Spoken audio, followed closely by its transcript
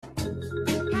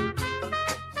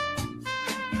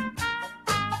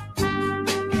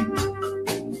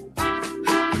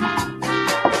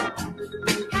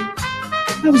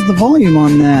How's the volume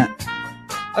on that?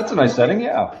 That's a nice setting.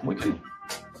 Yeah, we can.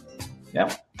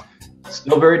 Yeah,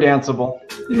 still very danceable.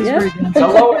 It is very danceable.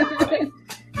 Hello, everybody.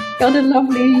 Got a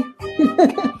lovely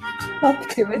up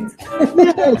to it.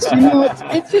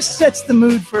 Yeah, it just sets the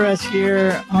mood for us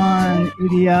here on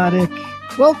Idiotic.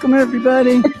 Welcome,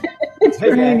 everybody. Thanks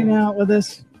for hanging out with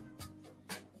us.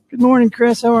 Good morning,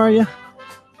 Chris. How are you?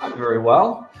 I'm very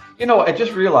well. You know, I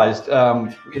just realized,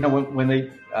 when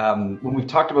we've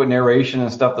talked about narration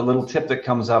and stuff, the little tip that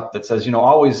comes up that says,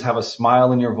 always have a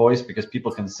smile in your voice because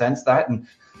people can sense that. And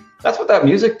that's what that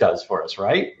music does for us,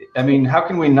 right? I mean, how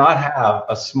can we not have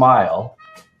a smile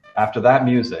after that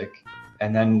music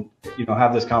and then,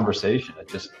 have this conversation? It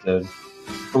just a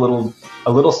little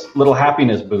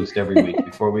happiness boost every week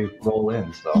before we roll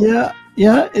in. So yeah,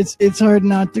 it's hard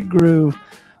not to groove.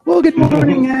 Well, good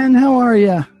morning, Anne. How are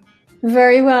you?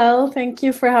 Very well. Thank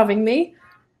you for having me.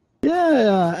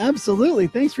 Yeah, absolutely.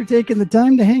 Thanks for taking the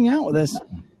time to hang out with us.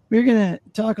 We're going to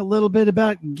talk a little bit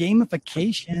about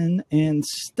gamification and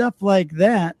stuff like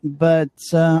that, but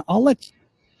I'll let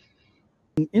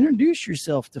you introduce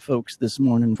yourself to folks this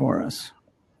morning for us.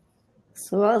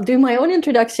 So I'll do my own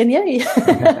introduction, yay!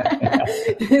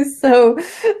 So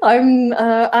I'm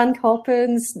Anne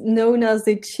Coppens, known as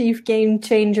the Chief Game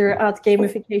Changer at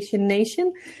Gamification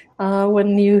Nation.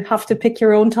 When you have to pick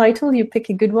your own title, you pick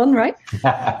a good one, right?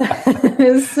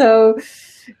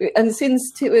 And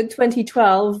since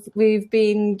 2012, we've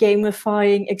been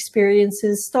gamifying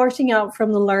experiences, starting out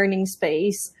from the learning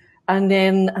space, and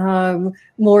then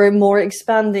more and more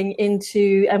expanding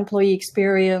into employee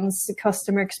experience,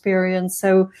 customer experience.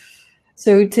 So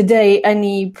today,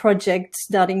 any project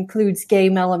that includes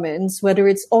game elements, whether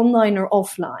it's online or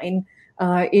offline,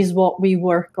 is what we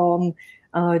work on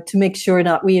to make sure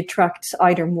that we attract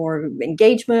either more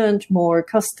engagement, more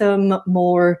custom,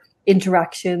 more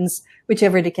interactions,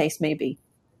 whichever the case may be.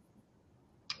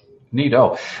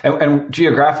 Neato. And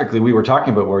geographically, we were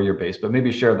talking about where you're based, but maybe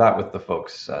share that with the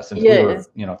folks since we were,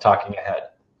 talking ahead.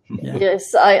 Yeah.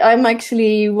 Yes, I'm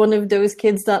actually one of those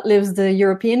kids that lives the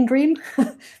European dream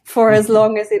for as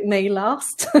long as it may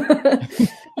last.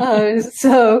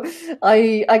 So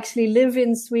I actually live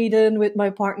in Sweden with my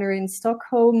partner in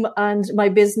Stockholm, and my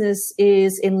business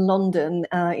is in London,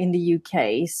 in the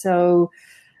UK. So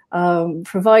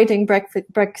providing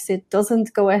Brexit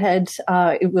doesn't go ahead,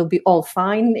 it will be all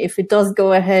fine. If it does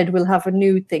go ahead, we'll have a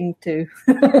new thing to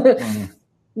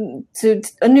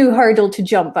a new hurdle to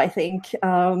jump, I think.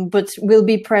 But we'll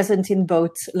be present in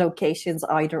both locations,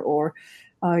 either or,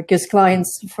 because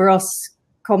clients for us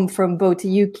come from both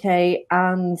the UK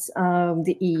and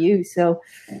the EU. So,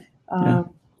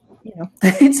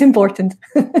 it's important.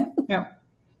 Yeah.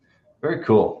 Very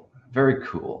cool. Very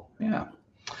cool. Yeah.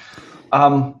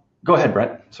 Go ahead,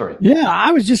 Brent. Sorry. Yeah,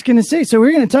 I was just going to say, so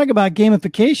we're going to talk about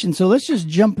gamification. So let's just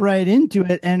jump right into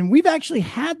it. And we've actually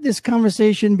had this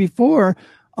conversation before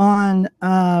on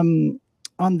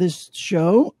this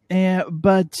show,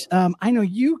 but I know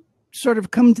you sort of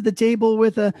come to the table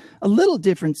with a little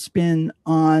different spin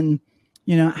on,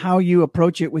 how you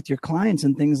approach it with your clients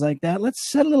and things like that.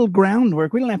 Let's set a little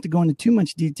groundwork. We don't have to go into too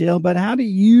much detail, but how do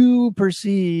you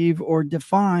perceive or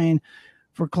define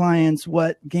for clients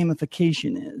what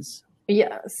gamification is?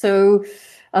 Yeah, so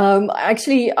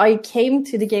actually I came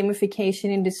to the gamification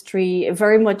industry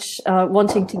very much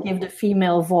wanting to give the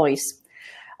female voice.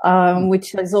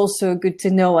 Which is also good to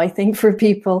know, I think, for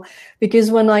people, because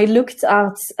when I looked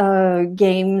at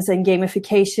games and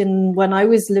gamification, when I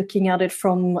was looking at it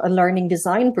from a learning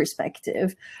design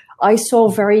perspective, I saw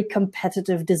very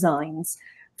competitive designs,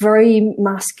 very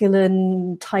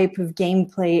masculine type of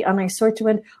gameplay. And I sort of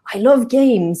went, I love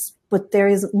games, but there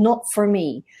is not for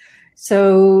me.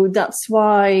 So that's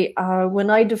why when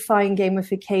I define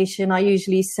gamification, I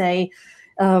usually say,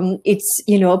 it's,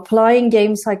 applying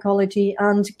game psychology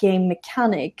and game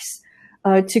mechanics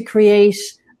to create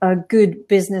good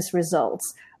business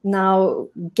results. Now,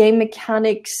 game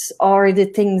mechanics are the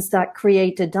things that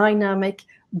create a dynamic,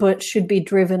 but should be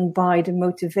driven by the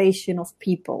motivation of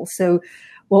people. So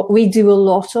what we do a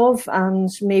lot of, and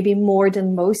maybe more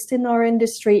than most in our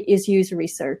industry, is user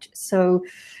research. So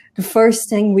the first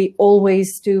thing we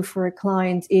always do for a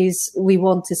client is we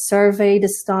want to survey the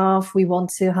staff. We want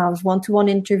to have one-to-one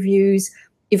interviews,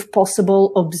 if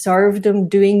possible, observe them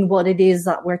doing what it is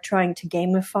that we're trying to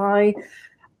gamify,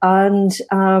 and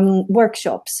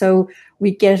workshops. So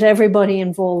we get everybody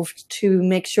involved to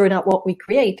make sure that what we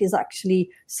create is actually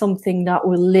something that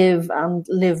will live and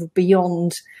live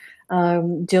beyond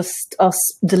just us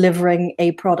delivering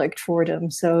a product for them.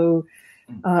 So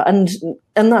and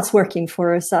that's working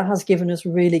for us. That has given us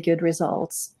really good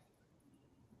results.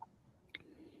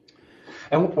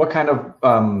 And what kind of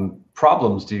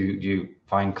problems do you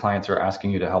find clients are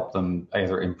asking you to help them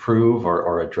either improve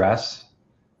or address?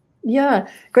 Yeah,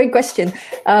 great question.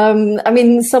 I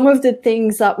mean, some of the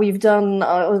things that we've done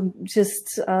are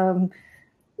just,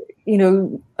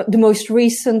 the most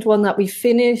recent one that we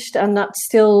finished, and that's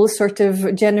still sort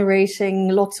of generating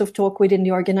lots of talk within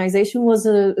the organization, was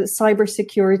a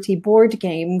cybersecurity board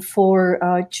game for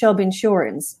Chubb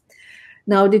Insurance.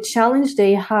 Now, the challenge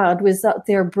they had was that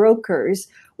their brokers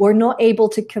were not able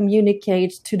to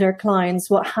communicate to their clients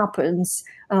what happens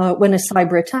when a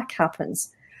cyber attack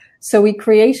happens. So we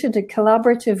created a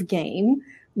collaborative game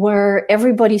where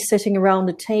everybody sitting around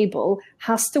the table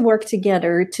has to work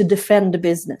together to defend the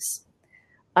business.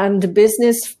 And the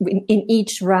business in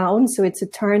each round, so it's a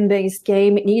turn-based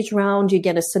game, in each round you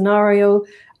get a scenario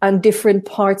and different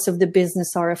parts of the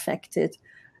business are affected.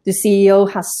 The CEO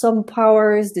has some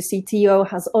powers, the CTO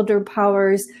has other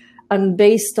powers, and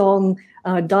based on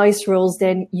dice rolls,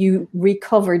 then you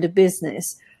recover the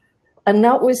business. And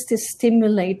that was to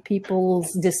stimulate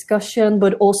people's discussion,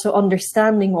 but also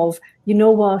understanding of, you know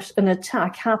what, an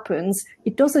attack happens.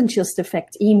 It doesn't just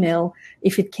affect email.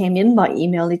 If it came in by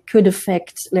email, it could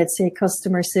affect, let's say,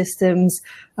 customer systems,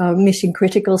 mission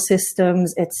critical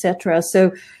systems, etc.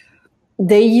 So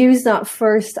they used that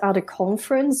first at a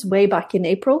conference way back in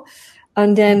April.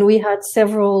 And then we had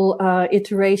several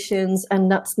iterations,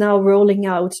 and that's now rolling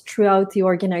out throughout the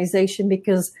organization,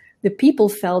 because the people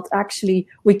felt actually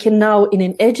we can now, in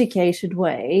an educated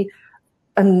way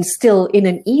and still in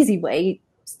an easy way,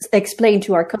 explain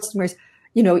to our customers,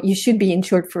 you should be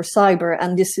insured for cyber,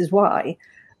 and this is why,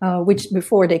 which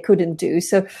before they couldn't do.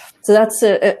 So that's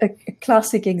a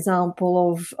classic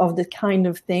example of the kind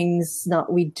of things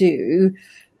that we do.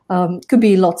 Could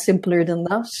be a lot simpler than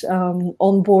that.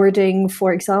 Onboarding,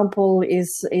 for example,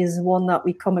 is one that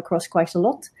we come across quite a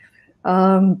lot.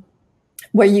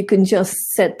 Where you can just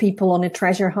set people on a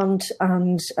treasure hunt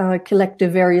and collect the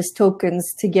various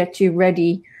tokens to get you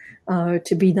ready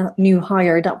to be that new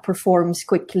hire that performs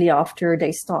quickly after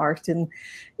they start. And,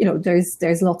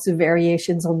 there's lots of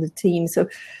variations on the team. So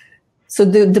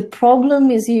the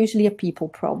problem is usually a people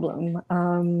problem,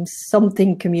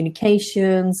 something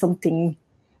communication, something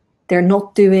they're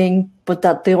not doing, but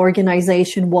that the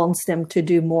organization wants them to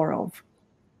do more of.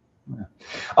 Yeah.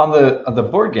 On the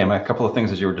board game, a couple of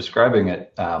things as you were describing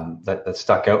it that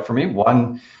stuck out for me.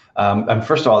 One, and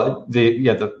first of all,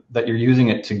 that you're using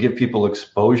it to give people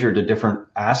exposure to different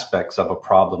aspects of a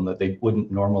problem that they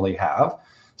wouldn't normally have.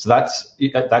 So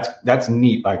that's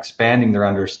neat, by expanding their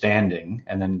understanding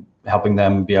and then helping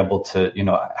them be able to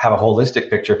have a holistic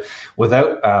picture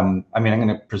without. I'm going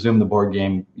to presume the board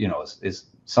game is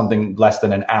something less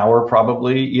than an hour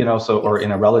probably, or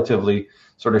in a relatively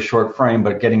sort of short frame,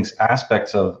 but getting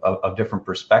aspects of different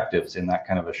perspectives in that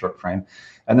kind of a short frame.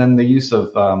 And then the use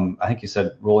of, I think you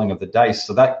said rolling of the dice.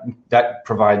 So that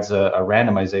provides a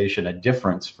randomization, a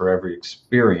difference for every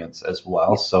experience as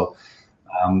well. So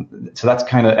that's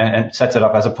kind of, and sets it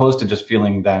up as opposed to just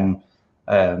feeling then,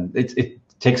 it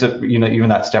takes it, even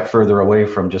that step further away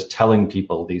from just telling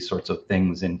people these sorts of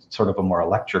things in sort of a more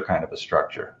lecture kind of a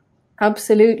structure.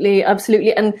 Absolutely.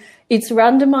 And it's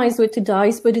randomized with the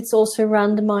dice, but it's also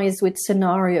randomized with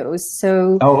scenarios.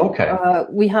 So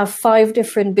we have 5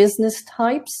 different business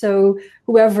types. So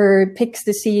whoever picks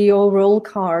the CEO role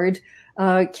card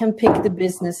can pick the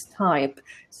business type.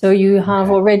 So you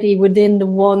have already within the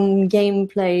one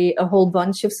gameplay a whole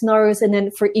bunch of scenarios. And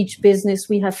then for each business,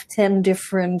 we have 10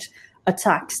 different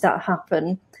attacks that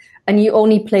happen. And you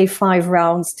only play 5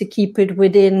 rounds to keep it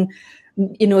within,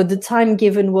 the time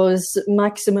given was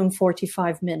maximum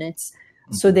 45 minutes.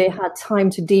 So they had time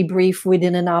to debrief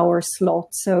within an hour slot.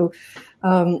 So,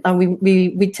 and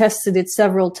we tested it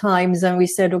several times, and we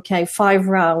said, okay, 5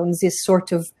 rounds is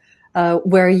sort of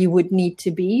where you would need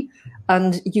to be.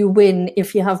 And you win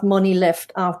if you have money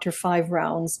left after 5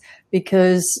 rounds,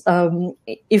 because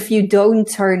if you don't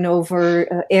turn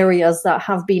over areas that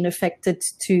have been affected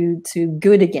to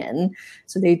good again,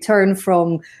 so they turn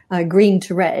from green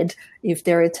to red if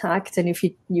they're attacked, and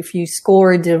if you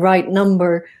score the right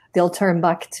number, they'll turn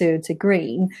back to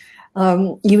green.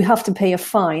 You have to pay a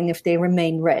fine if they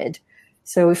remain red.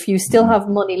 So if you still have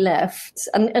money left,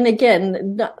 and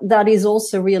again, that is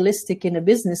also realistic in a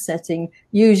business setting,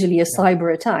 usually a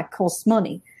cyber attack costs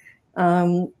money.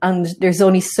 And there's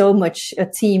only so much a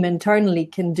team internally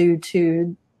can do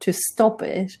to stop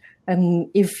it. And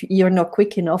if you're not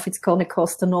quick enough, it's going to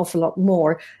cost an awful lot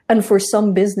more. And for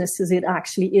some businesses, it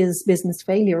actually is business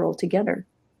failure altogether.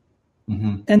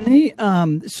 And they,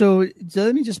 so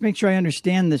let me just make sure I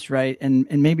understand this right, and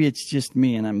maybe it's just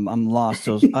me and I'm lost.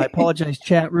 So I apologize,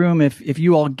 chat room, if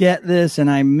you all get this and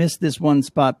I missed this one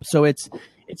spot. So it's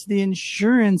the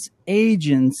insurance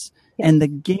agents, and the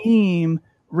game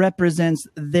represents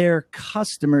their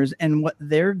customers and what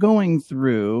they're going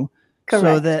through. Correct.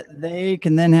 So that they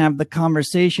can then have the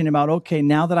conversation about, okay,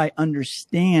 now that I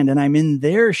understand and I'm in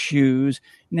their shoes,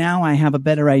 now I have a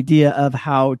better idea of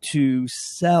how to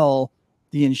sell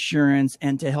the insurance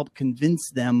and to help convince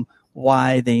them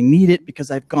why they need it,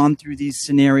 because I've gone through these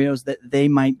scenarios that they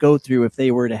might go through if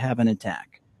they were to have an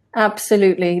attack.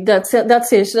 Absolutely. That's it.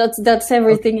 That's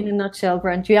everything in a nutshell,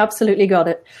 Brent. You absolutely got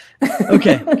it.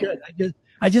 Okay, good.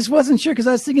 I just wasn't sure, because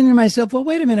I was thinking to myself, well,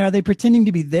 wait a minute, are they pretending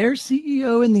to be their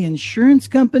CEO in the insurance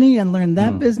company and learn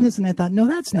that business? And I thought, no,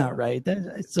 that's not right.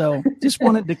 So just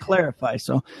wanted to clarify.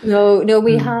 So no,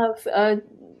 we have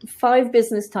 5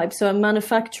 business types. So a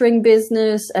manufacturing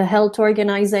business, a health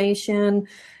organization,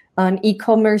 an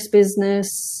e-commerce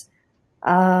business,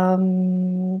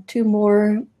 2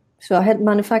 more. So I had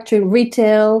manufacturing,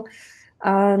 retail,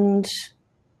 and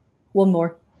 1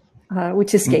 more.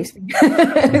 Which escapes me.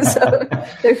 So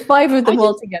there's 5 of them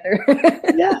all together.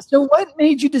 Yeah. So what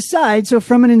made you decide? So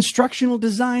from an instructional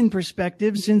design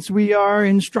perspective, since we are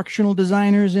instructional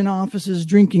designers in offices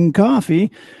drinking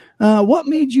coffee, what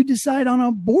made you decide on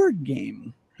a board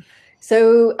game?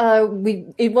 So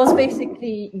it was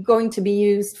basically going to be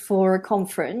used for a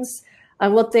conference.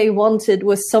 And what they wanted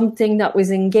was something that was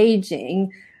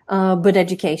engaging, but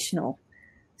educational.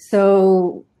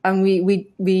 So, and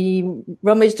we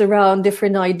rummaged around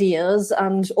different ideas,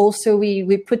 and also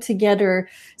we put together.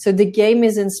 So the game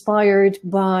is inspired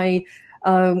by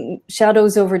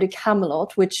Shadows over the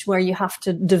Camelot, where you have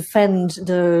to defend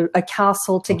a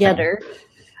castle together.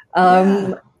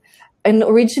 Okay. And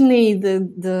originally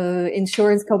the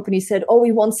insurance company said, "Oh,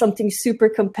 we want something super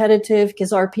competitive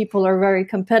because our people are very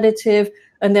competitive."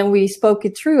 And then we spoke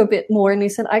it through a bit more, and they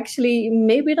said, actually,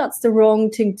 maybe that's the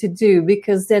wrong thing to do,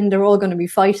 because then they're all going to be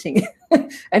fighting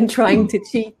and trying to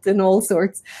cheat and all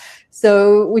sorts.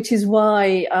 So, which is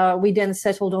why we then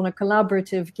settled on a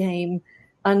collaborative game.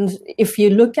 And if you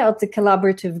look at the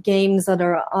collaborative games that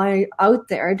are out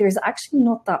there, there's actually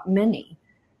not that many.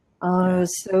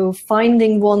 So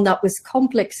finding one that was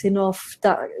complex enough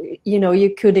that,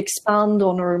 you could expand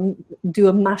on or do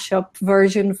a mashup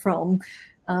version from,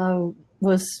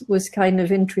 was kind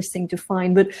of interesting to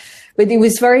find, but it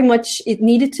was very much, it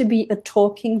needed to be a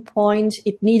talking point.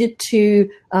 It needed to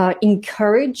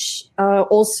encourage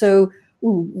also,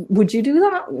 would you do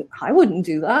that? I wouldn't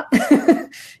do that.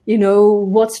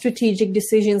 What strategic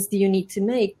decisions do you need to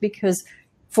make? Because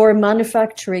for a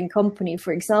manufacturing company,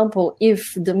 for example, if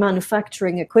the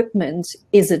manufacturing equipment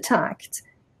is attacked,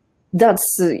 that's,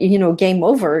 game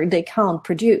over. They can't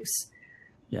produce.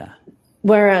 Yeah.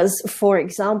 Whereas, for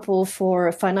example, for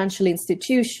a financial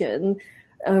institution,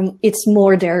 it's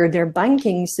more their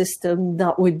banking system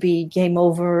that would be game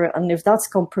over, and if that's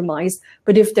compromised.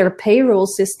 But if their payroll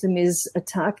system is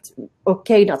attacked,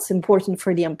 okay, that's important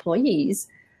for the employees.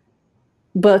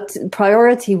 But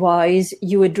priority-wise,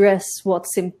 you address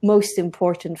what's most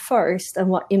important first and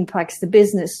what impacts the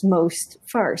business most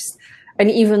first. And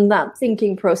even that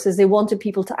thinking process, they wanted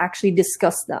people to actually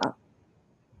discuss that.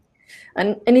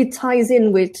 And it ties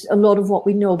in with a lot of what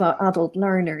we know about adult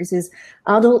learners, is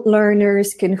adult learners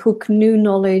can hook new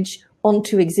knowledge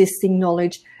onto existing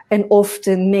knowledge and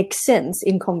often make sense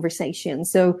in conversation.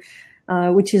 So,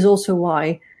 which is also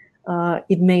why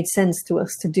it made sense to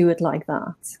us to do it like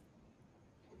that.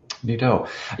 Neato.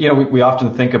 We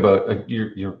often think about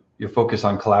your focus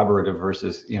on collaborative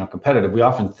versus, competitive. We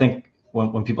often think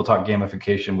when people talk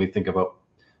gamification, we think about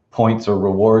points or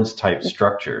rewards type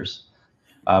structures.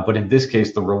 But in this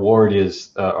case, the reward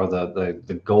is, or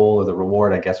the goal or the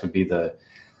reward, I guess, would be the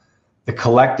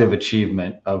collective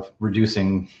achievement of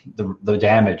reducing the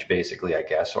damage, basically, I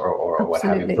guess, or what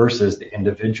have you, versus the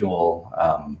individual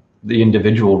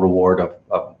reward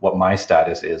of what my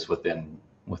status is within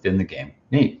the game.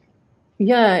 Neat.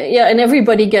 Yeah, and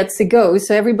everybody gets a go,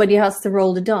 so everybody has to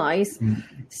roll the dice.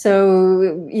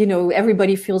 So,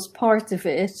 everybody feels part of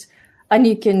it. And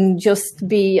you can just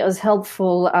be as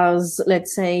helpful as,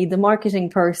 let's say, the marketing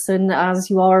person as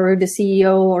you are the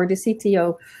CEO or the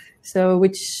CTO. So,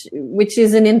 which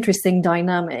is an interesting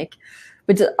dynamic.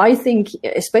 But I think,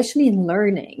 especially in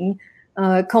learning,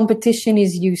 competition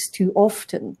is used too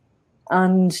often.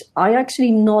 And I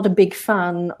actually not a big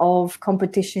fan of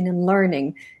competition in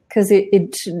learning, because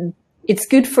it's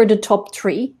good for the top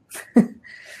 3.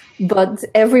 But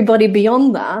everybody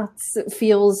beyond that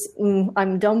feels,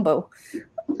 I'm Dumbo.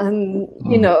 And,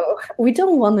 you know, we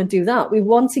don't want to do that. We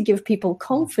want to give people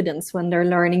confidence when they're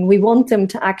learning. We want them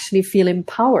to actually feel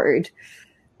empowered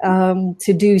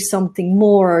to do something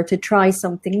more, or to try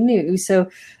something new. So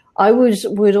I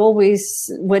would always,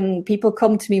 when people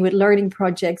come to me with learning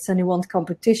projects and they want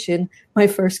competition, my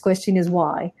first question is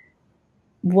why?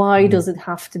 Why does it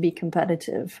have to be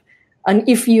competitive? And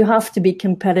if you have to be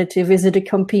competitive, is it to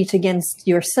compete against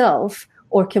yourself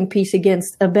or compete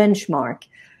against a benchmark?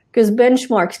 Because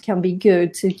benchmarks can be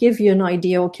good to give you an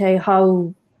idea, okay,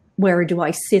 where do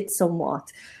I sit somewhat?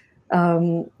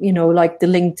 You know, like the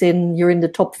LinkedIn, you're in the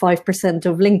top 5%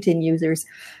 of LinkedIn users,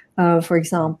 for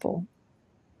example.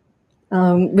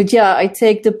 But yeah, I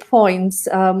take the points.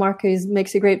 Marco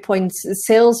makes a great point.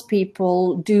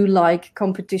 Salespeople do like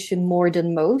competition more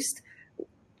than most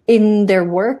in their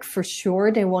work, for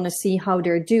sure. They want to see how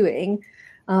they're doing.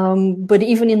 But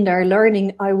even in their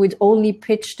learning, I would only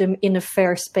pitch them in a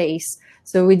fair space.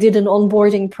 So we did an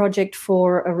onboarding project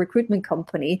for a recruitment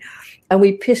company, and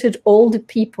we pitted all the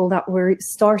people that were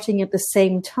starting at the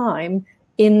same time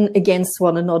in against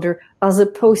one another, as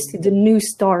opposed to the new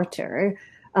starter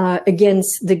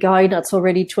against the guy that's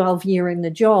already 12 years in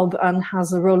the job and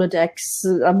has a Rolodex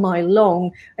a mile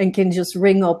long and can just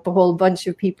ring up a whole bunch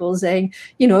of people saying,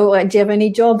 you know, do you have any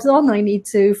jobs on? I need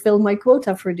to fill my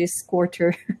quota for this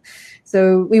quarter.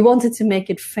 So we wanted to make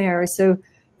it fair. So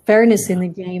fairness in the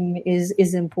game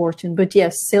is important. But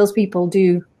yes, salespeople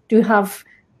do have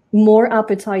more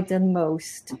appetite than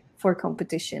most for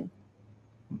competition.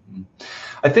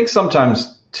 I think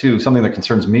sometimes too, something that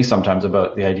concerns me sometimes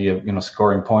about the idea of, you know,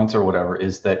 scoring points or whatever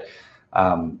is that,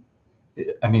 I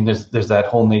mean, there's that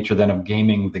whole nature then of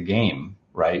gaming the game,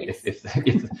 right? If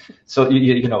so,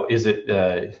 you know, is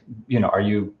it, you know, are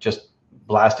you just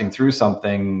blasting through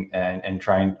something and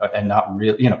trying and not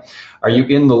really, you know, are you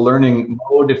in the learning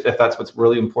mode if that's what's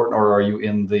really important, or are you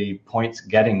in the points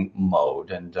getting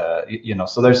mode? And, you know,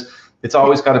 so it's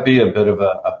always got to be a bit of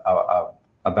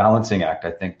a balancing act, I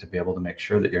think, to be able to make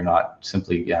sure that you're not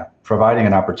simply providing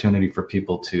an opportunity for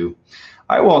people to,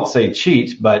 I won't say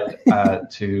cheat, but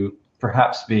to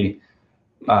perhaps be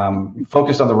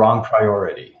focused on the wrong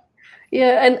priority.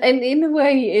 Yeah, and in a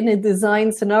way, in a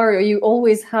design scenario, you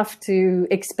always have to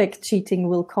expect cheating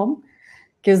will come,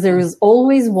 because there is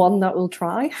always one that will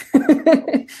try.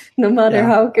 No matter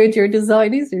how good your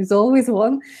design is, there's always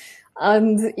one.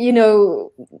 And, you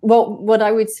know, what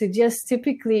I would suggest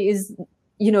typically is,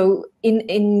 you know,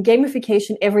 in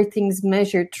gamification, everything's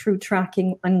measured through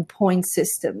tracking and point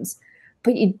systems,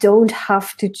 but you don't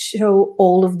have to show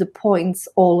all of the points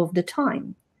all of the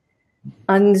time.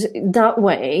 And that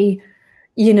way,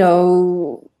 you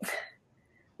know,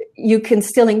 you can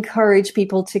still encourage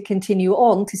people to continue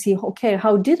on to see, okay,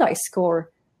 how did I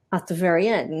score at the very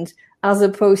end, as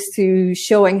opposed to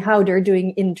showing how they're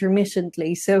doing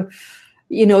intermittently. So,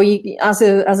 you know, as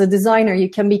a designer, you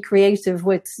can be creative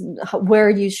with where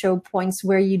you show points,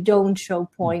 where you don't show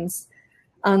points,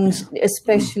 and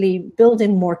especially build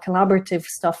in more collaborative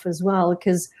stuff as well,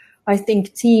 because I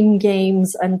think team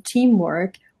games and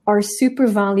teamwork are super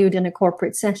valued in a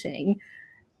corporate setting,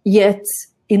 yet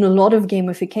in a lot of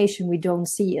gamification, we don't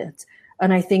see it.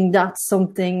 And I think that's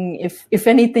something, if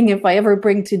anything, if I ever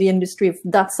bring to the industry, if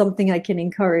that's something I can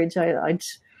encourage,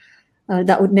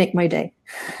 that would make my day.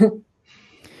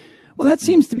 Well, that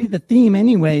seems to be the theme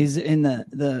anyways in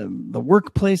the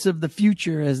workplace of the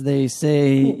future, as they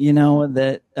say, you know,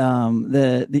 that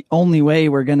the only way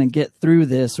we're going to get through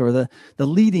this, or the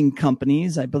leading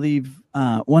companies, I believe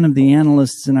one of the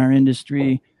analysts in our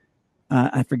industry,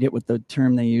 I forget what the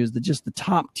term they use, just the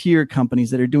top tier companies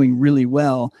that are doing really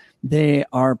well, they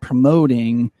are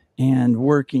promoting and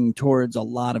working towards a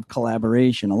lot of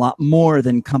collaboration, a lot more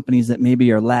than companies that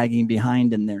maybe are lagging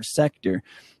behind in their sector.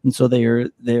 And so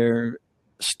they're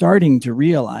starting to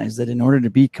realize that in order to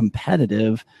be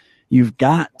competitive, you've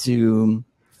got to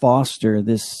foster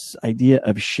this idea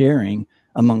of sharing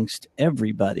amongst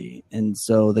everybody. And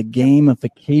so the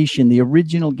gamification, the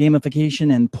original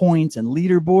gamification and points and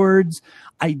leaderboards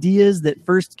ideas that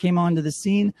first came onto the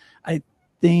scene, I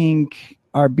think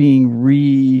are being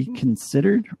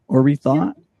reconsidered or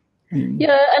rethought.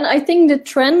 Yeah, and I think the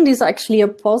trend is actually a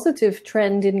positive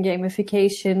trend in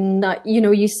gamification, that, you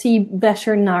know, you see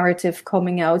better narrative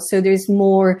coming out. So there's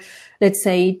more, let's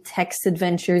say, text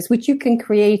adventures, which you can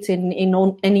create in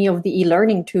any of the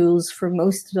e-learning tools for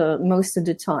most of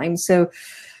the time. So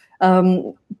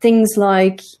things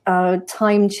like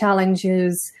time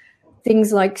challenges,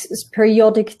 things like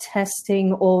periodic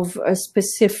testing of a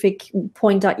specific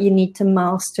point that you need to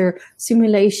master,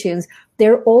 simulations,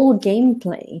 they're all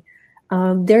gameplay.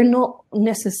 They're not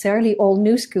necessarily all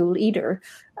new school either.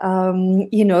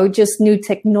 Just new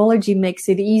technology makes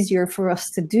it easier for us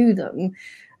to do them.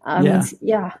 I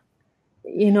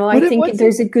think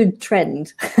there's a good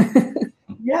trend.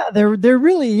 Yeah, there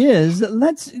really is.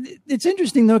 It's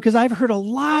interesting though, because I've heard a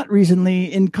lot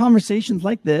recently in conversations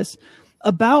like this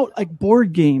about like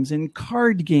board games and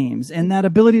card games and that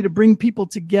ability to bring people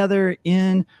together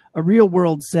in a real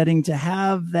world setting to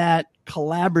have that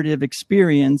collaborative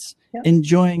experience,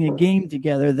 enjoying a game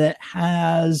together that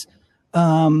has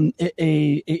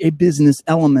a business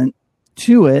element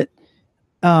to it.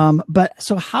 But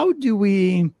so how do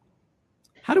we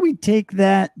take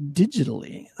that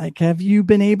digitally? Like, have you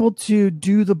been able to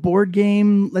do the board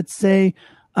game, let's say,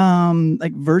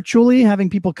 like virtually, having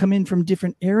people come in from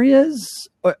different areas,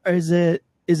 or is it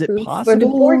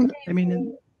possible?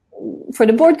 For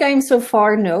the board game so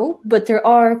far, no, but there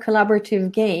are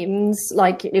collaborative games.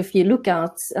 Like if you look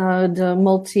at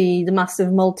the massive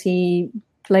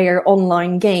multiplayer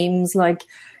online games like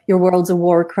your Worlds of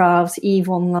Warcraft, EVE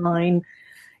Online,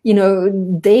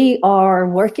 they are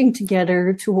working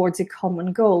together towards a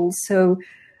common goal. So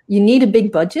you need a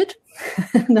big budget.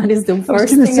 That is the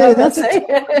first thing I would say.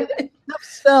 Enough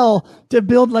sell to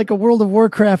build like a World of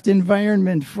Warcraft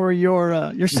environment for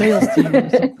your sales team or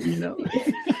something,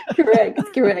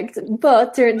 Correct.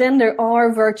 But there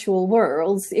are virtual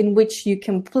worlds in which you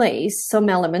can place some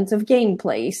element of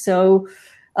gameplay. So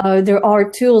there are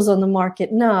tools on the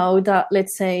market now that,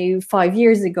 let's say, 5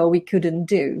 years ago we couldn't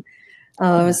do.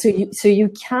 So you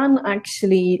can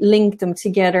actually link them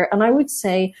together. And I would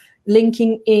say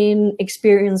linking in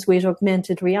experience with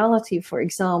augmented reality, for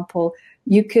example,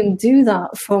 you can do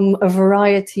that from a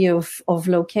variety of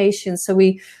locations. So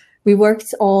we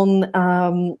worked on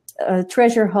a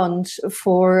treasure hunt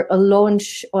for a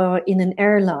launch in an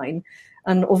airline.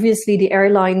 And obviously the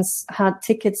airlines had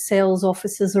ticket sales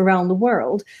offices around the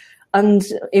world. And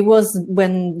it was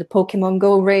when the Pokemon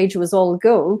Go rage was all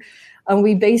go. And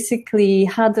we basically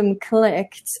had them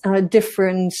collect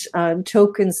different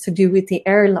tokens to do with the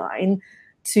airline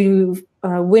to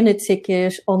win a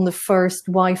ticket on the first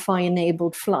Wi-Fi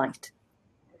enabled flight.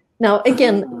 Now,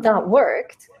 again, that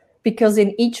worked because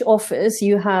in each office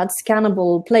you had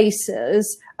scannable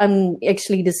places, and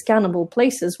actually the scannable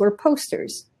places were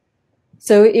posters.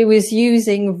 So it was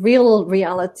using real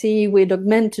reality with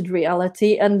augmented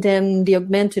reality, and then the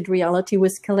augmented reality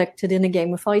was collected in a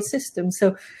gamified system.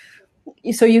 So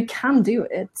you can do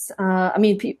it.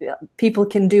 People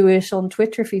can do it on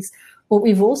Twitter feeds. What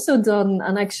we've also done,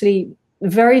 and actually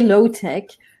very low tech,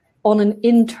 on an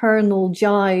internal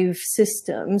Jive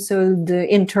system, so the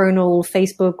internal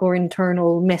Facebook or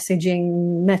internal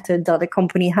messaging method that a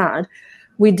company had,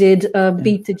 we did a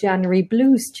Beat the January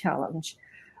Blues challenge,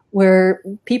 where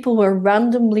people were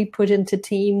randomly put into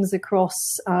teams across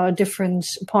different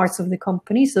parts of the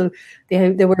company. So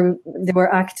they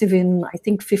were active in, I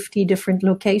think, 50 different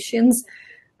locations,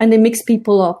 and they mixed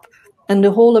people up. And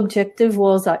the whole objective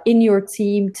was that in your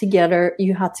team together,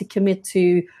 you had to commit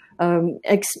to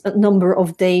X number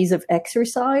of days of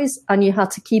exercise, and you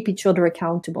had to keep each other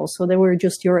accountable. So they were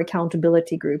just your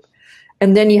accountability group.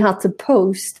 And then you had to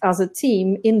post as a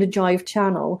team in the Jive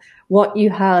channel what you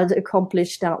had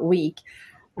accomplished that week.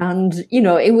 And,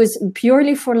 it was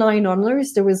purely for line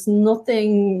honors. There was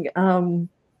nothing,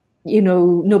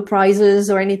 no prizes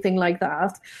or anything like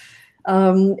that.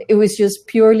 It was just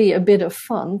purely a bit of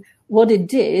fun. What it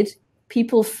did,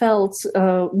 people felt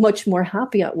much more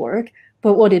happy at work.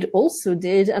 But what it also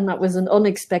did, and that was an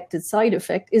unexpected side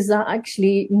effect, is that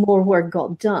actually more work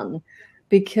got done.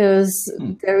 Because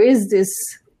there is this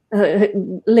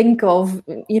link of,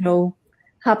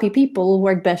 happy people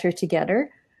work better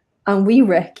together. And we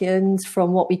reckoned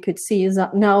from what we could see is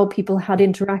that now people had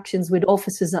interactions with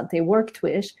offices that they worked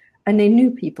with, and they knew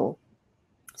people.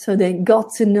 So they got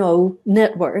to know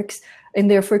networks and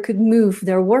therefore could move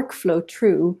their workflow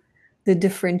through the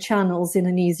different channels in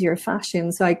an easier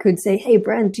fashion. So I could say, hey,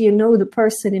 Brent, do you know the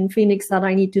person in Phoenix that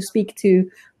I need to speak to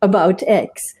about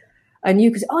X? And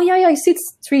you could say, oh, yeah, he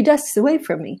sits 3 desks away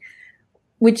from me,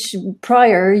 which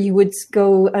prior you would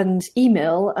go and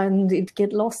email and it'd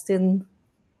get lost in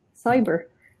cyber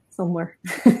somewhere.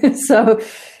 So,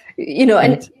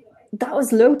 and that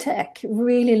was low tech,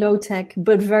 really low tech,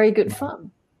 but very good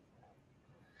fun.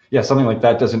 Yeah, something like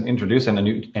that doesn't introduce any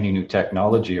new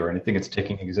technology or anything. It's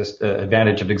taking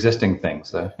advantage of existing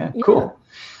things. Cool.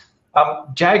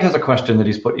 Jag has a question that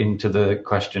he's put into the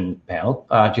question panel.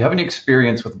 Do you have any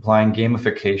experience with applying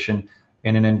gamification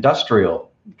in an industrial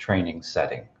training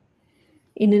setting?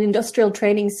 In an industrial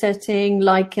training setting,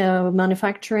 like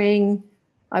manufacturing,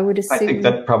 I would assume. I think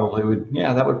that probably would.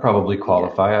 Yeah, that would probably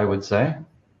qualify. I would say.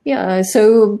 Yeah,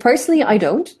 so personally, I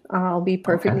don't. I'll be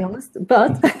perfectly honest.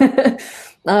 But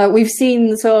we've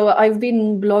seen, so I've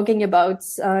been blogging about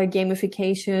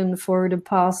gamification for the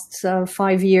past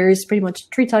 5 years, pretty much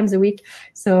 3 times a week.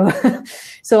 So,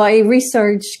 so I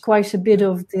research quite a bit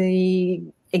of the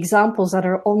examples that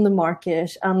are on the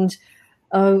market. And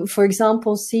for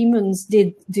example, Siemens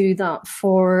did do that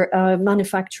for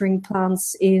manufacturing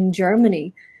plants in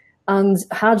Germany, and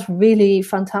had really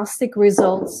fantastic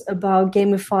results about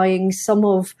gamifying some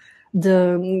of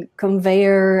the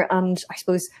conveyor and, I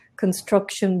suppose,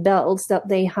 construction belts that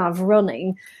they have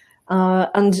running.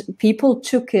 And people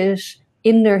took it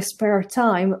in their spare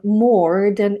time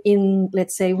more than in,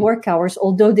 let's say, work hours.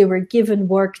 Although they were given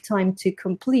work time to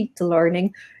complete the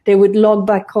learning, they would log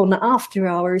back on after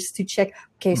hours to check,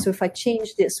 okay, so if I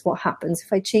change this, what happens?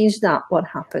 If I change that, what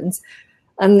happens?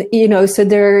 And, you know, so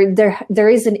there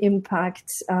is an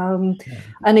impact. And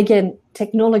again,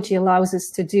 technology allows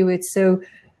us to do it. So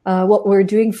what we're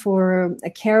doing for a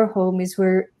care home is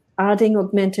we're adding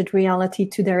augmented reality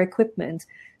to their equipment.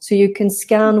 So you can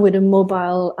scan with a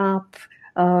mobile app.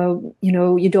 You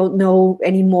know, you don't know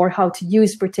anymore how to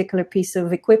use a particular piece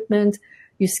of equipment.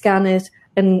 You scan it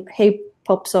and, hey,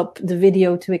 pops up the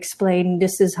video to explain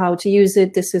this is how to use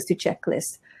it. This is the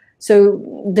checklist. So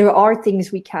there are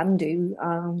things we can do,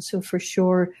 so for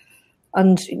sure.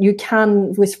 And you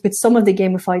can, with some of the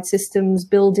gamified systems,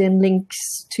 build in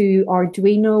links to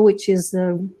Arduino, which is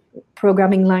the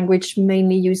programming language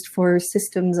mainly used for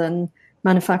systems and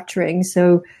manufacturing.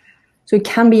 So it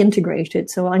can be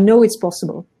integrated. So I know it's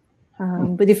possible.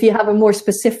 But if you have a more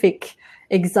specific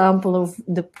example of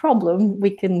the problem,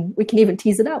 we can even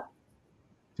tease it out.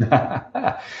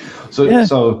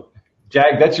 So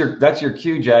Jag, that's your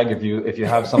cue, Jag. If you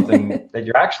have something that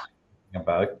you're actually thinking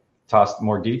about, toss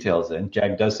more details in.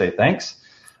 Jag does say thanks,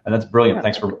 and that's brilliant.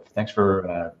 Thanks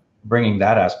for bringing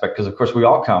that aspect, because of course we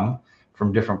all come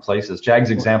from different places. Jag's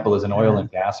example is an oil and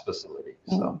gas facility.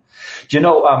 So, do you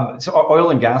know? So oil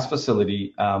and gas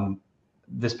facility.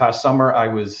 This past summer, I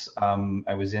was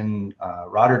in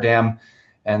Rotterdam,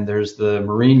 and there's the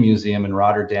Marine Museum in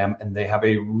Rotterdam, and they have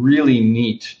a really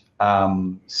neat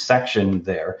section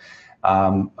there.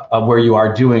 Where you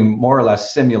are doing more or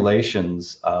less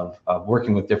simulations of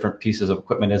working with different pieces of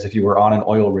equipment as if you were on an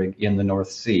oil rig in the North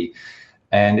Sea,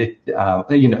 and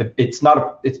it's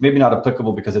maybe not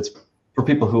applicable because it's for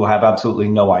people who have absolutely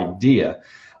no idea,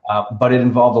 but it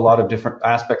involved a lot of different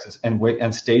aspects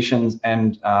and stations,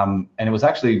 and it was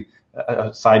actually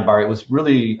a sidebar. It was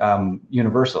really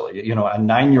universal. You know, a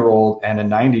 9-year-old and a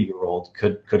 90-year-old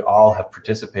could all have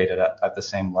participated at the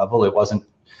same level. It wasn't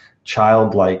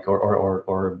childlike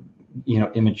or you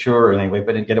know, immature in any way,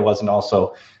 but again, it wasn't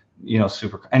also, you know,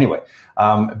 super anyway.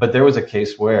 But there was a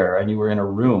case where, and you were in a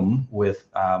room with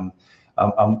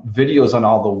videos on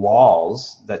all the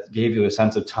walls that gave you a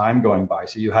sense of time going by.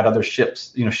 So you had other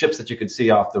ships, you know, ships that you could see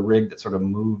off the rig that sort of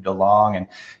moved along, and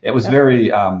it was very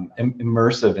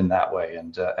immersive in that way.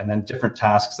 And then different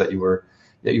tasks that you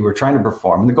were trying to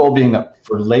perform. And the goal being that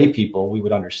for lay people, we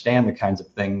would understand the kinds of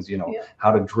things, you know, how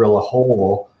to drill a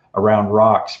hole around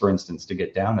rocks, for instance, to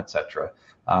get down, etc.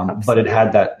 But it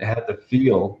had the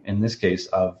feel in this case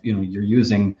of, you know, you're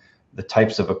using the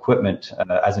types of equipment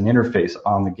as an interface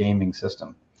on the gaming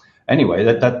system. Anyway,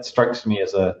 that strikes me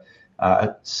as a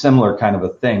similar kind of a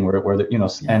thing where you know,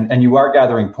 and you are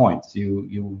gathering points.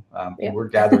 You were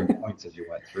gathering points as you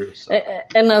went through. So.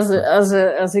 And as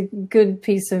a good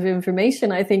piece of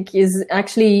information, I think is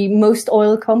actually most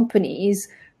oil companies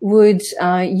would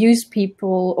use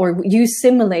people or use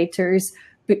simulators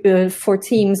for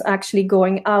teams actually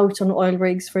going out on oil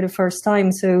rigs for the first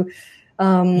time. So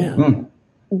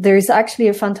there's actually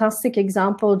a fantastic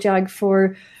example, Jag,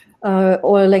 for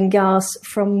oil and gas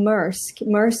from Maersk.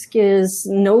 Maersk is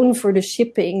known for the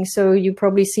shipping, so you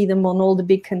probably see them on all the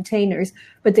big containers,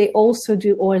 but they also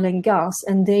do oil and gas,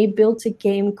 and they built a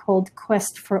game called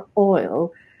Quest for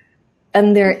Oil.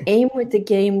 And their aim with the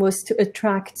game was to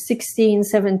attract 16,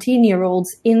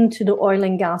 17-year-olds into the oil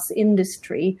and gas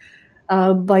industry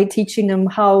by teaching them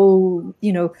how,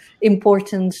 you know,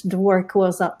 important the work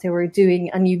was that they were doing.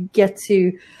 And you get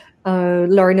to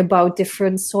learn about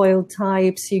different soil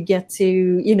types. You get to,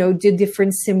 you know, do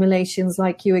different simulations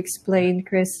like you explained,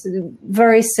 Chris.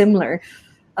 Very similar.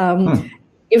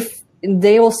 If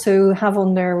they also have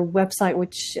on their website,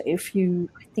 which I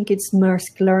think it's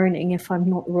Maersk Learning, if I'm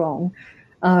not wrong,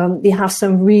 they have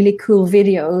some really cool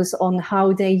videos on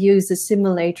how they use the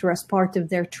simulator as part of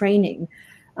their training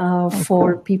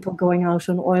for people going out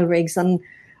on oil rigs. And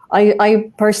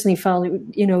I personally felt,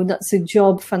 you know, that's a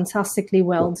job fantastically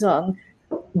well done.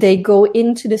 They go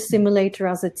into the simulator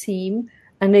as a team,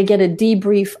 and they get a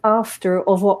debrief after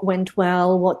of what went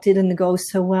well, what didn't go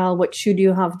so well, what should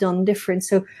you have done different.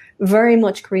 So very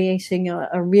much creating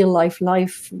a real life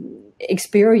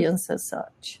experience as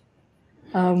such.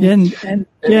 I'll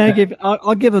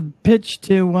give a pitch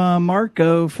to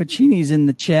Marco Ficini's in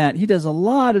the chat. He does a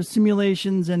lot of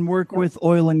simulations and work with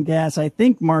oil and gas. I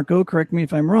think, Marco, correct me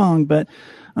if I'm wrong, but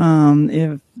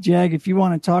if you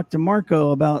want to talk to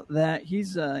Marco about that,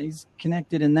 he's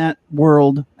connected in that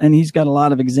world, and he's got a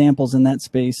lot of examples in that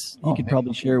space he could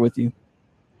probably share with you.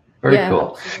 Very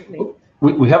cool.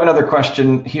 We have another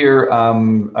question here.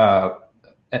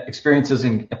 Experiences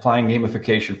in applying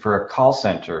gamification for a call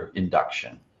center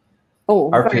induction. Oh,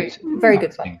 very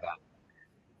good fun.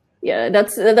 Yeah,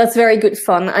 that's very good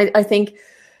fun. I think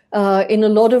in a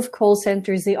lot of call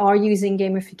centers, they are using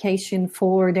gamification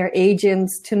for their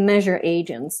agents to measure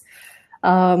agents.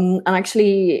 And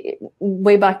actually,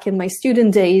 way back in my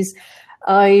student days,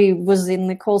 I was in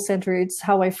the call center. It's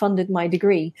how I funded my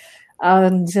degree.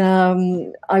 And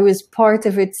I was part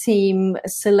of a team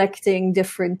selecting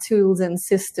different tools and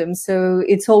systems. So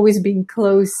it's always been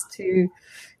close to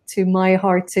my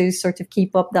heart to sort of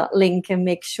keep up that link and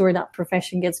make sure that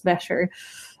profession gets better.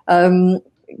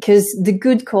 Because the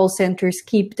good call centers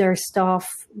keep their staff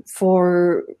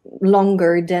for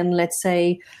longer than, let's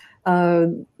say,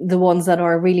 the ones that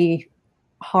are really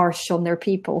harsh on their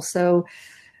people. So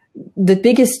the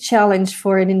biggest challenge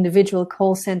for an individual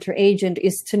call center agent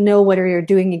is to know whether they're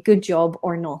doing a good job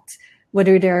or not,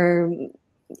 whether they're,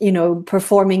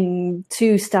 performing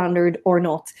to standard or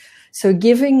not. So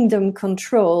giving them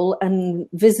control and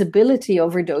visibility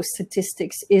over those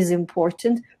statistics is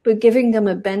important, but giving them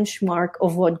a benchmark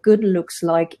of what good looks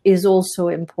like is also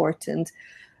important.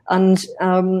 And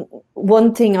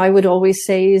one thing I would always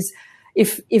say is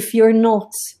if you're not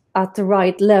at the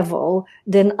right level,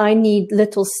 then I need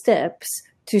little steps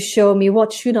to show me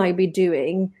what should I be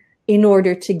doing in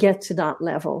order to get to that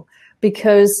level.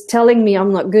 Because telling me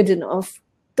I'm not good enough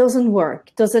doesn't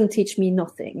work, doesn't teach me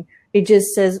nothing. It just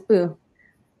says,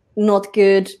 not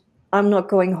good, I'm not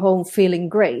going home feeling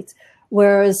great.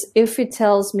 Whereas if it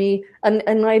tells me, and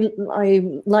I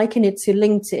liken it to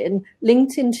LinkedIn,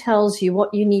 LinkedIn tells you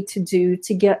what you need to do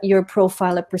to get your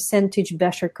profile a percentage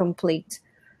better complete.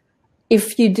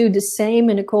 If you do the same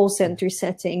in a call center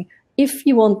setting, if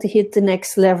you want to hit the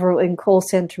next level in call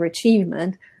center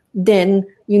achievement, then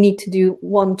you need to do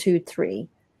 1, 2, 3.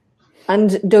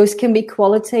 And those can be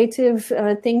qualitative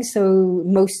things. So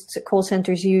most call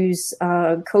centers use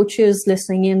coaches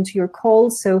listening into your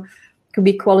calls. So it could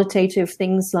be qualitative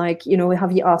things like,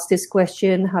 have you asked this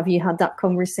question? Have you had that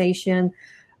conversation?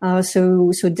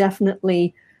 So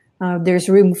definitely there's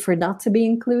room for that to be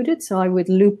included. So I would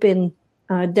loop in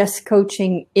desk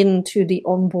coaching into the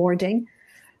onboarding.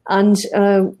 And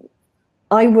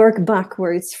I work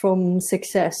backwards from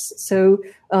success. So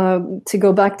to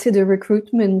go back to the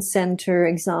recruitment center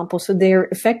example, so they're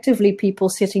effectively people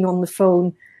sitting on the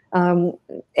phone,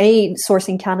 A,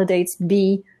 sourcing candidates,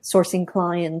 B, sourcing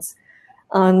clients.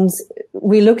 And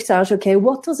we looked at, okay,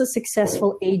 what does a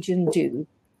successful agent do?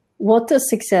 What does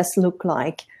success look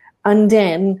like? And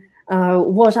then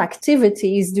what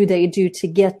activities do they do to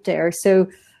get there? So,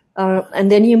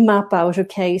 and then you map out,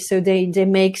 okay, so they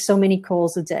make so many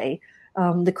calls a day.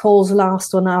 The calls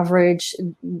last on average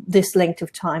this length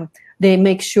of time. They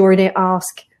make sure they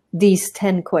ask these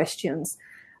 10 questions.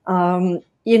 So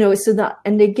that,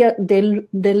 and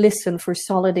they listen for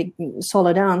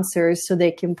solid answers so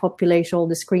they can populate all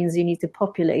the screens you need to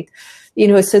populate.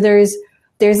 So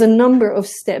there's a number of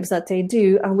steps that they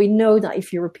do, and we know that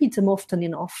if you repeat them often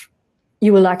enough,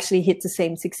 you will actually hit the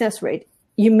same success rate.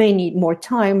 You may need more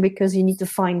time because you need to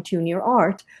fine tune your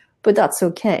art, but that's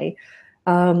okay.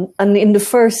 And in the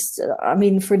first,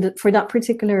 for that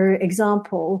particular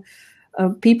example,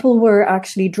 people were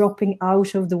actually dropping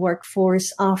out of the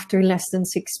workforce after less than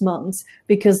 6 months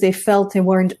because they felt they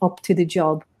weren't up to the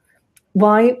job.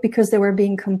 Why? Because they were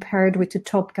being compared with the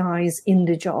top guys in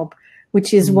the job,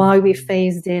 which is why we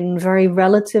phased in very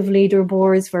relative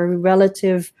leaderboards, very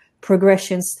relative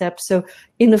progression steps. So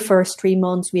in the first 3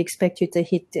 months, we expect you to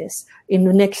hit this. In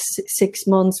the next 6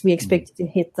 months, we expect you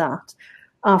to hit that.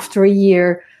 After a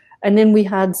year. And then we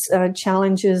had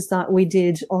challenges that we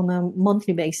did on a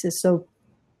monthly basis. So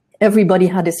everybody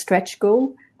had a stretch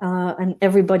goal and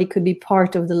everybody could be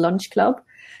part of the lunch club.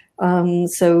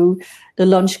 So the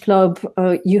lunch club,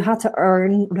 you had to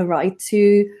earn the right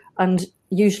to, and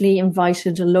usually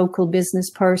invited a local business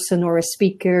person or a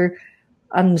speaker,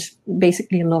 and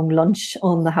basically a long lunch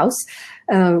on the house,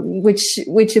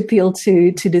 which appealed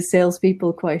to the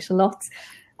salespeople quite a lot.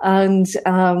 And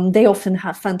they often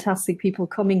have fantastic people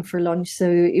coming for lunch. So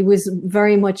it was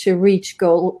very much a reach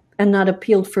goal, and that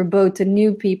appealed for both the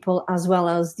new people as well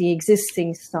as the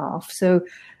existing staff. So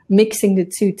mixing the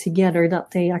two together,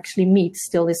 that they actually meet, is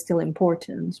still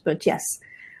important. But yes,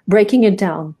 breaking it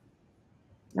down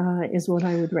is what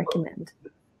I would recommend.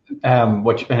 And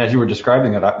as you were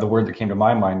describing it, the word that came to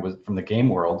my mind was from the game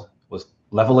world was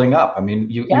leveling up. I mean,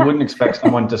 you wouldn't expect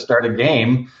someone to start a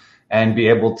game and be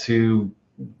able to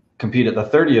compete at the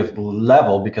 30th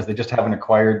level because they just haven't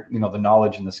acquired, the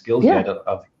knowledge and the skills yet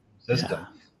of the system. Yeah.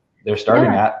 They're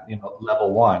starting at,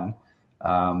 level 1.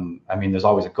 I mean, there's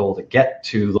always a goal to get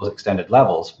to those extended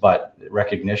levels, but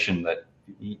recognition that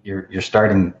you're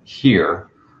starting here,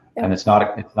 and it's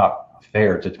not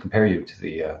fair to compare you to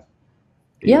the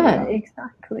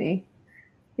exactly.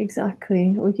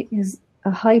 Is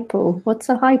a hypo? What's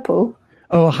a hypo?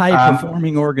 Oh, high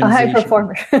performing organization. A high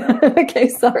performer. Okay,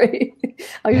 sorry.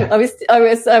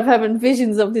 I'm having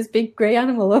visions of this big gray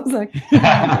animal. I was like,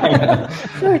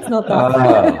 no, it's not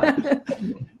that.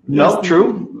 No,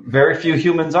 true. Very few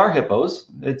humans are hippos.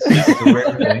 It's a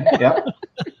rare thing. Yeah.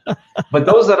 But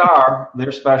those that are,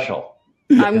 they're special.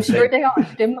 I'm sure they are.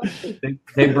 They must be.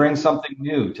 They bring something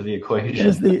new to the equation.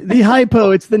 Yes, the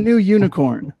hypo, it's the new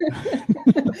unicorn.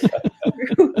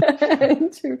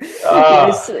 True.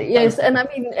 Yes, and I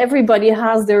mean, everybody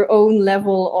has their own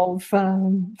level of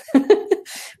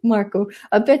Marco.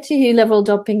 I bet he leveled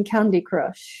up in Candy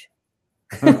Crush.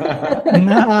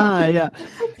 Yeah.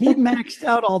 He maxed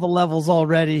out all the levels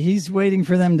already. He's waiting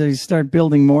for them to start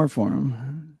building more for him.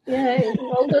 Yeah,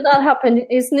 although that happened,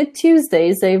 isn't it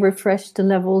Tuesdays they refreshed the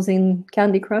levels in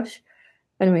Candy Crush?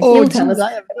 Anyway, I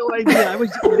have no idea. I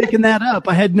was making that up.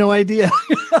 I had no idea.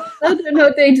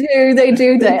 No, they do.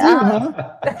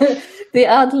 They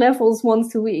add levels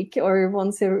once a week or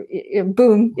once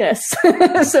boom. Yes.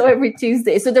 So every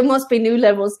Tuesday. So there must be new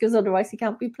levels because otherwise he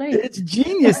can't be played. It's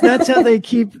genius. That's how they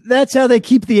keep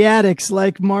the addicts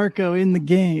like Marco in the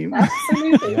game.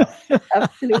 Absolutely.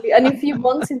 Absolutely. And if you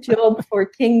want a job for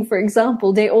King, for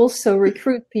example, they also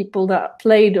recruit people that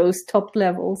play those top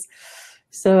levels.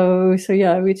 So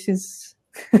yeah, which is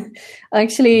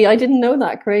actually, I didn't know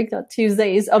that, Craig, that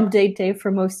Tuesday is update day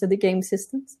for most of the game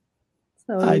systems.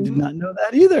 So I did not know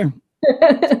that either.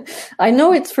 I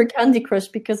know it's for Candy Crush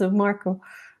because of Marco.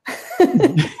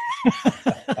 It's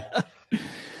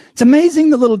amazing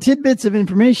the little tidbits of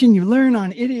information you learn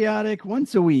on Idiotic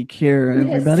once a week here,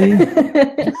 everybody.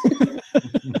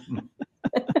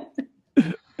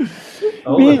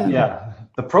 Yeah.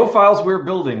 The profiles we're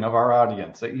building of our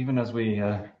audience, even as we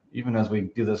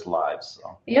do this live.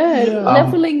 So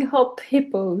leveling up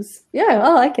hippos. Yeah, I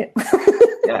like it.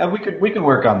 Yeah, we can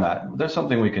work on that. There's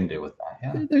something we can do with that.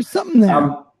 Yeah, there's something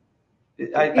there.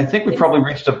 I think we probably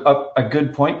reached a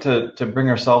good point to bring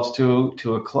ourselves to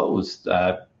a close.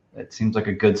 It seems like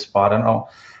a good spot. I don't know.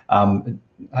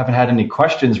 Haven't had any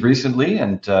questions recently,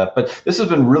 but this has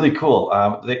been really cool.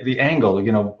 The angle,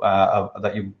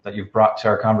 that you've brought to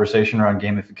our conversation around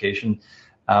gamification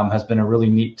has been a really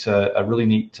neat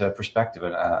perspective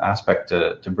and aspect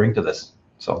to bring to this.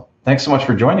 So thanks so much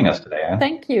for joining us today, Anne.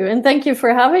 Thank you, and thank you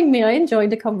for having me. I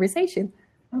enjoyed the conversation.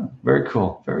 Oh, very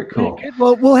cool. Very cool. Very good.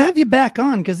 Well, we'll have you back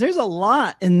on because there's a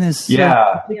lot in this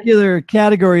particular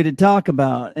category to talk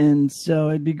about. And so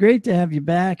it'd be great to have you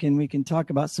back and we can talk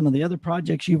about some of the other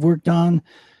projects you've worked on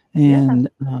and,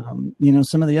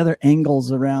 some of the other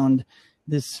angles around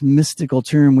this mystical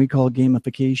term we call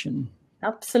gamification.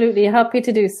 Absolutely. Happy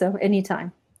to do so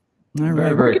anytime. All right.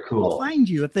 Very, very cool. Find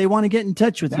you if they want to get in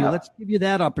touch with you. Let's give you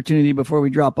that opportunity before we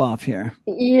drop off here.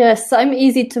 Yes, I'm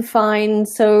easy to find.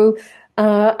 So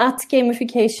at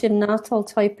gamification.net, I'll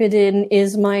type it in,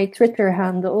 is my Twitter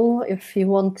handle if you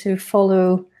want to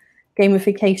follow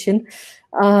gamification.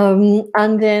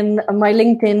 And then my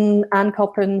LinkedIn, Anne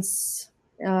Coppens,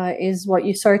 is what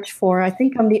you search for. I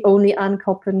think I'm the only Anne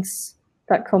Coppens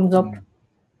that comes up.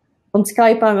 On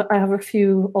Skype, I have a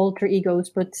few alter egos,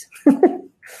 but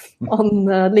on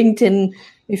LinkedIn,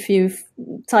 if you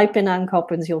type in Anne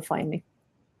Coppens, you'll find me.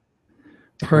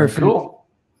 Perfect. Cool.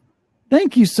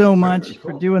 Thank you so much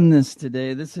for doing this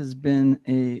today. This has been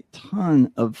a ton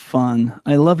of fun.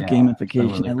 I love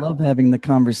gamification. Really cool. I love having the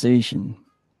conversation.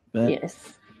 But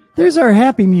there's our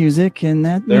happy music, and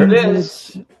that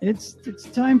means it's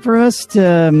time for us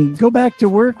to go back to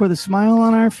work with a smile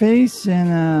on our face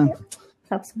and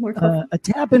have some more coffee. A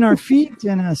tap in our feet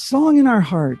and a song in our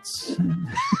hearts.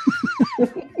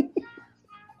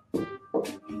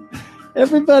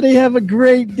 Everybody have a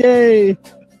great day.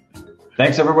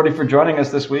 Thanks, everybody, for joining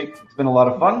us this week. It's been a lot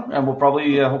of fun, and we'll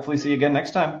probably hopefully see you again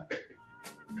next time.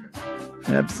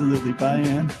 Absolutely. Bye,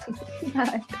 Anne.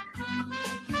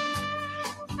 Bye.